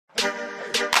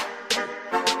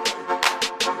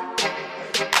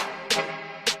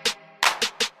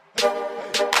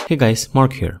Hey guys,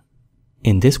 Mark here.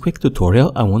 In this quick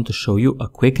tutorial I want to show you a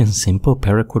quick and simple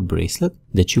paracord bracelet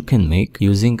that you can make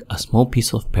using a small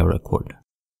piece of paracord.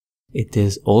 It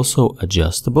is also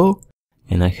adjustable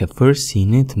and I have first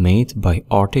seen it made by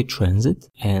Arty Transit,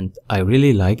 and I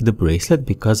really like the bracelet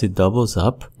because it doubles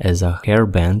up as a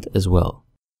hairband as well.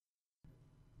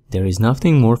 There is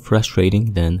nothing more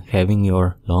frustrating than having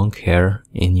your long hair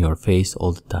in your face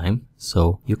all the time,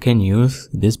 so you can use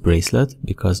this bracelet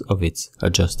because of its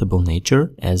adjustable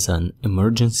nature as an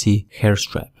emergency hair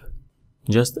strap.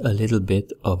 Just a little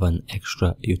bit of an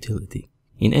extra utility.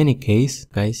 In any case,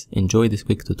 guys, enjoy this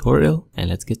quick tutorial and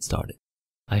let's get started.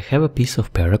 I have a piece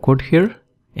of paracord here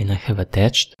and I have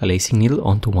attached a lacing needle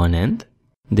onto one end.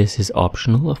 This is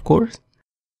optional, of course.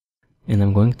 And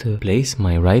I'm going to place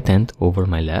my right end over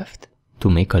my left to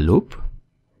make a loop.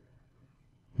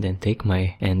 Then take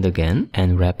my end again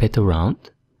and wrap it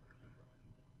around,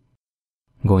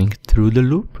 going through the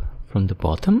loop from the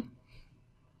bottom.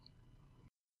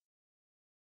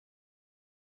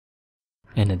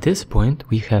 And at this point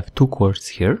we have two cords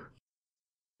here,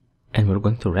 and we're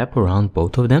going to wrap around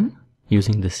both of them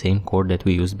using the same cord that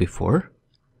we used before.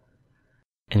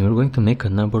 And we're going to make a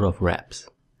number of wraps.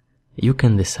 You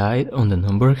can decide on the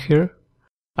number here.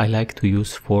 I like to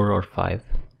use 4 or 5.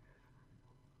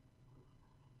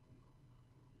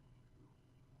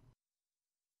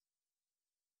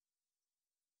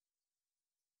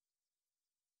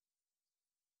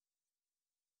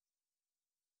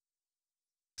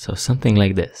 So something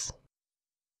like this.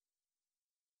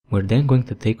 We're then going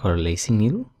to take our lacing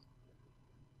needle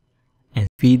and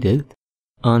feed it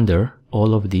under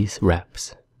all of these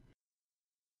wraps.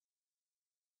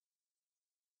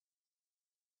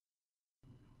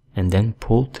 And then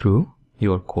pull through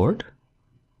your cord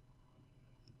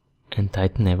and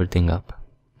tighten everything up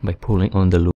by pulling on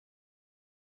the loop.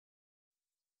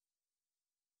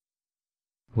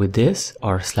 With this,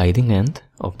 our sliding end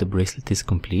of the bracelet is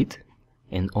complete,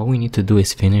 and all we need to do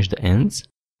is finish the ends,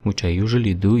 which I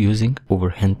usually do using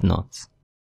overhand knots.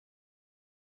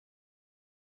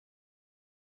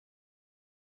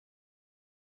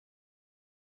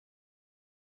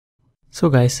 So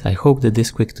guys, I hope that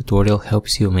this quick tutorial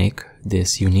helps you make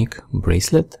this unique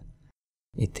bracelet.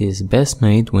 It is best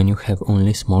made when you have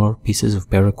only smaller pieces of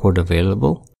paracord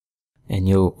available, and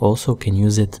you also can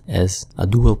use it as a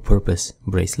dual purpose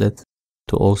bracelet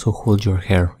to also hold your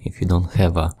hair if you don't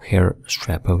have a hair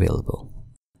strap available.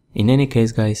 In any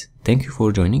case guys, thank you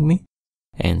for joining me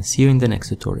and see you in the next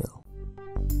tutorial.